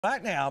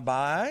Right now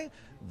by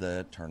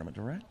the tournament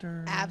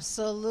director.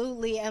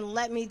 Absolutely. And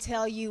let me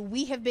tell you,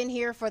 we have been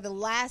here for the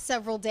last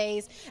several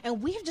days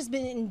and we have just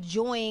been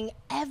enjoying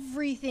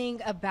everything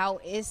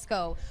about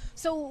ISCO.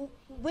 So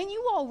when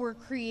you all were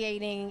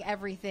creating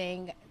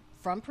everything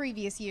from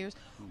previous years,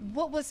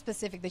 what was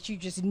specific that you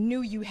just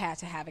knew you had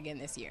to have again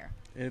this year?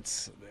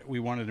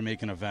 We wanted to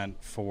make an event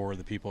for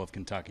the people of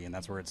Kentucky, and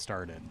that's where it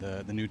started.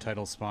 The new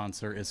title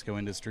sponsor, ISCO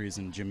Industries,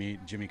 and Jimmy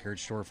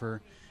Kirchdorfer,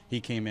 he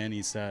came in,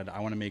 he said,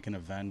 I want to make an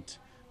event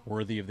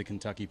worthy of the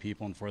Kentucky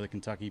people and for the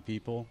Kentucky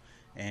people,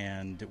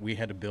 and we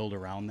had to build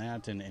around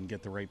that and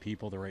get the right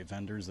people, the right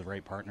vendors, the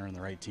right partner, and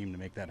the right team to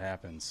make that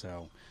happen.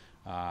 So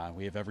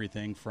we have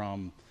everything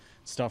from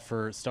stuff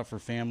for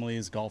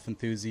families, golf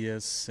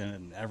enthusiasts,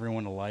 and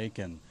everyone alike,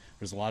 and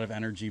there's a lot of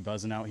energy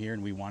buzzing out here,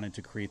 and we wanted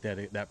to create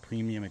that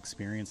premium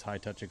experience,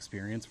 high-touch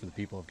experience for the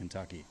people of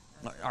Kentucky.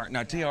 All right,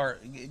 now, TR,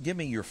 give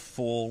me your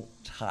full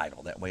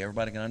title. That way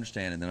everybody can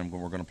understand, and then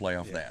we're going to play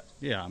off that.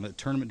 Yeah, I'm the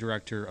tournament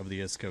director of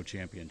the ISCO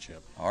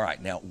Championship. All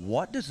right, now,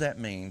 what does that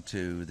mean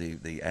to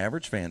the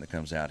average fan that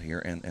comes out here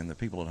and the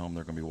people at home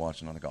that are going to be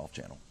watching on the Golf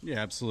Channel? Yeah,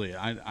 absolutely.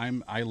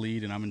 I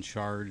lead and I'm in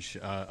charge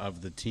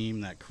of the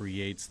team that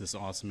creates this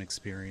awesome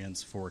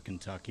experience for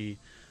Kentucky.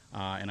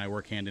 And I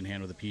work hand in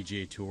hand with the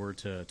PGA Tour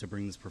to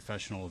bring this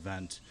professional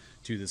event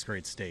to this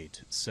great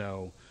state.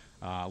 So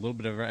a little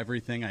bit of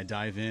everything. I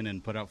dive in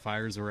and put out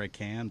fires where I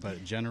can,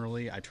 but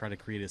generally I try to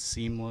create a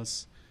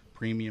seamless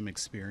premium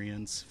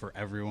experience for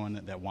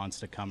everyone that wants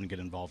to come and get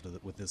involved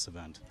with this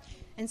event.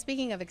 And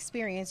speaking of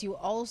experience, you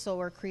also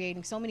are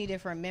creating so many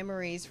different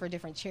memories for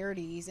different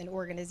charities and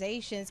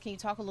organizations. Can you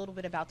talk a little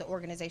bit about the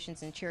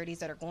organizations and charities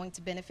that are going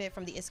to benefit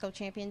from the ISCO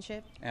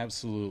Championship?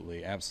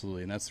 Absolutely,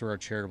 absolutely. And that's through our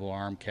charitable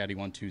arm, Caddy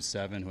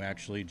 127, who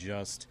actually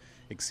just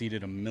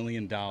exceeded $1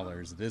 million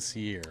this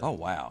year. Oh,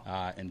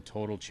 wow. In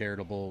total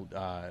charitable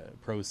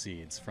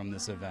proceeds from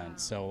this event.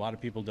 So a lot of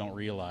people don't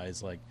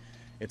realize, like,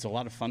 it's a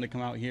lot of fun to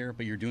come out here,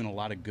 but you're doing a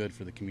lot of good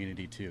for the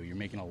community too. You're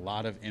making a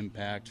lot of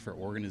impact for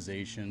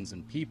organizations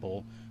and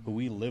people who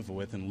we live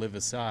with and live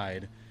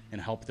aside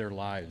and help their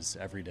lives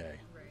every day.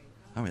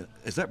 I mean,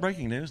 is that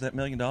breaking news, that $1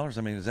 million?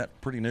 I mean, is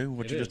that pretty new,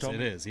 what you just told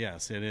me? It is,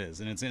 yes, it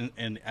is.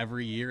 And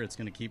every year it's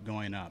going to keep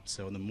going up.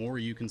 So the more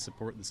you can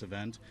support this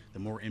event, the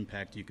more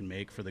impact you can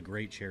make for the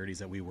great charities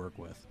that we work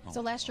with.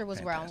 So last year was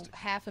fantastic.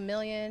 around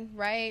 $500,000,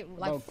 right?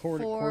 Like about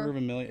quarter of a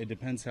million. It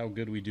depends how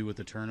good we do with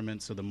the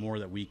tournament. So the more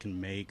that we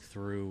can make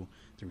through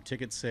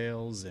ticket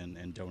sales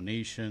and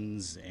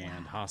donations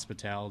and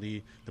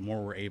hospitality, the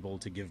more we're able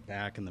to give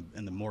back and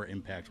the more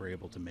impact we're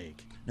able to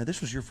make. Now,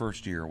 this was your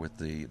first year with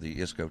the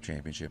ISCO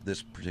Championship,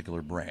 this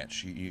particular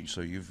branch.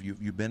 So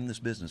you've been in this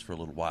business for a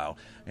little while,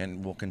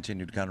 and we'll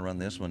continue to kind of run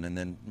this one, and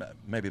then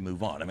maybe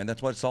move on. I mean,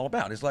 that's what it's all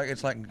about. It's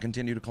like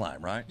continue to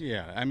climb, right?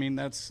 Yeah, I mean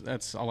that's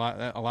a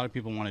lot. A lot of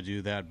people want to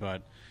do that,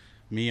 but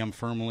me, I'm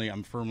firmly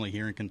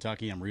here in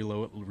Kentucky. I'm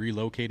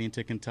relocating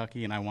to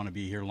Kentucky, and I want to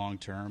be here long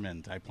term.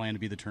 And I plan to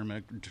be the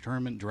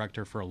tournament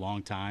director for a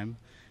long time.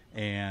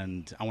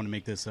 And I want to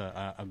make this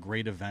a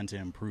great event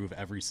and improve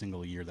every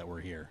single year that we're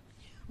here.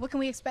 What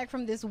can we expect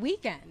from this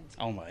weekend?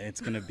 Oh my,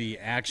 it's going to be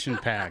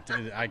action-packed.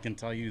 I can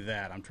tell you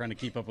that. I'm trying to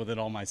keep up with it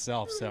all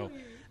myself, so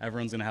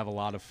everyone's going to have a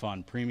lot of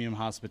fun. Premium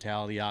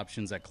hospitality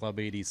options at Club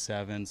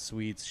 87,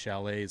 suites,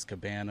 chalets,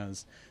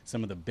 cabanas,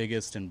 some of the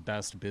biggest and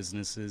best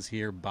businesses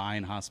here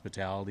buying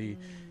hospitality,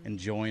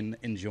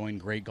 enjoying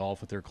great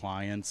golf with their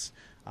clients.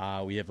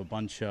 We have a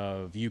bunch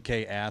of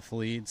UK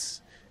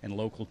athletes and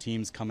local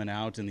teams coming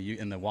out in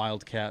the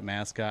Wildcat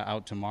mascot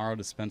out tomorrow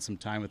to spend some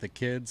time with the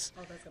kids.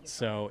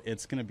 So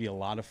it's going to be a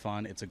lot of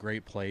fun. It's a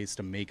great place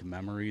to make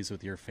memories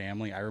with your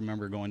family. I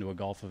remember going to a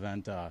golf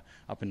event up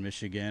in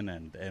Michigan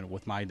and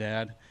with my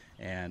dad,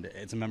 and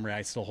it's a memory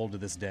I still hold to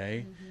this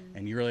day.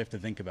 And you really have to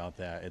think about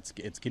that.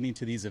 It's getting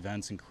to these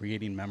events and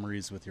creating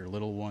memories with your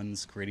little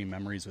ones, creating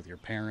memories with your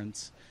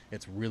parents.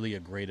 It's really a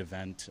great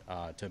event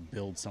to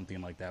build something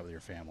like that with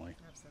your family.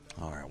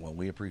 All right, well,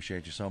 we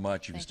appreciate you so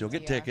much. You can still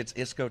get TR. tickets,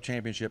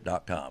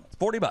 ISCOchampionship.com.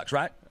 $40,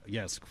 right?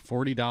 Yes,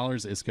 $40,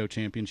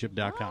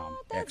 ISCOchampionship.com.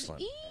 Oh, that's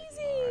Excellent. easy.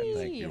 All right,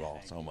 thank you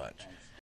all so much.